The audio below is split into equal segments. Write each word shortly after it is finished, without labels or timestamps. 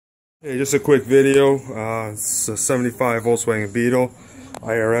Hey, just a quick video. It's a 75 Volkswagen Beetle,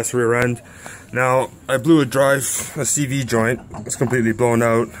 IRS rear end. Now, I blew a CV joint. It's completely blown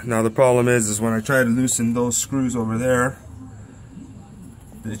out. Now, the problem is when I try to loosen those screws over there,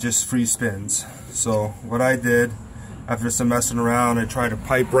 it just free spins. So, what I did, after some messing around, I tried a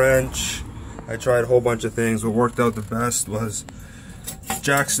pipe wrench. I tried a whole bunch of things. What worked out the best was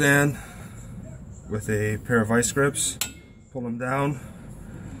jack stand with a pair of vice grips. Pull them down.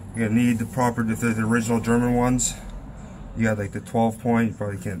 You're gonna need the proper, if they're the original German ones, you got like the 12 point, you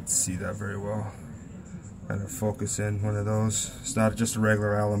probably can't see that very well. Kind of focus in one of those. It's not just a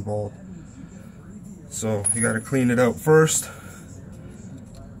regular Allen bolt. So you gotta clean it out first.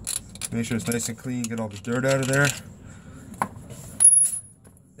 Make sure it's nice and clean, get all the dirt out of there.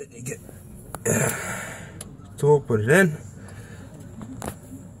 Then you get tool, put it in.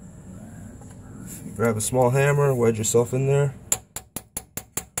 Grab a small hammer, wedge yourself in there.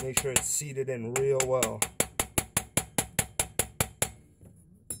 Make sure it's seated in real well.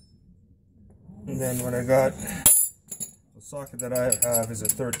 And then what I got, the socket that I have is a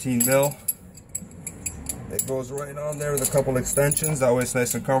 13 mil. It goes right on there with a couple extensions, that way it's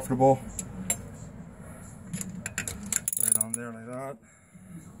nice and comfortable. Right on there like that.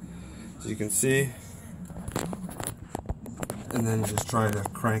 So you can see. And then just try to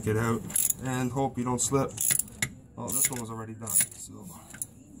crank it out and hope you don't slip. Oh, this one was already done, so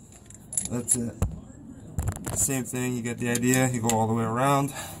that's it. Same thing, you get the idea, you go all the way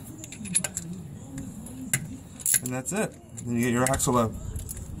around. And that's it. Then you get your axle out.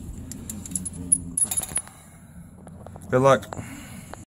 Good luck.